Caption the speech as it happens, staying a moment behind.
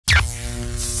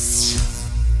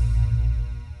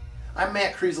I'm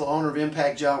Matt Kriesel, owner of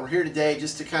Impact Gel. We're here today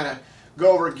just to kind of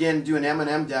go over again, do an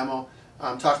M&M demo,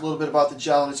 talk a little bit about the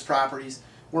gel and its properties.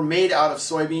 We're made out of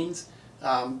soybeans,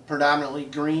 predominantly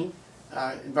green,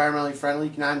 environmentally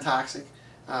friendly, non-toxic.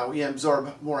 We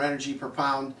absorb more energy per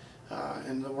pound,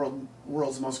 and the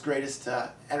world's most greatest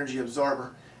energy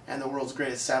absorber, and the world's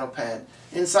greatest saddle pad.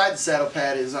 Inside the saddle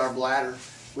pad is our bladder,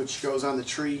 which goes on the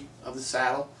tree of the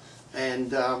saddle.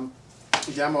 And the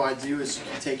demo I do is you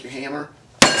can take your hammer,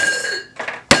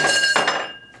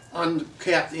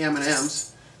 uncap the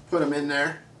M&Ms, put them in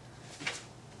there,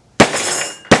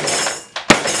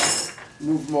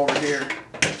 move them over here,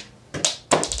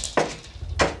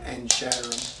 and shatter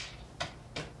them.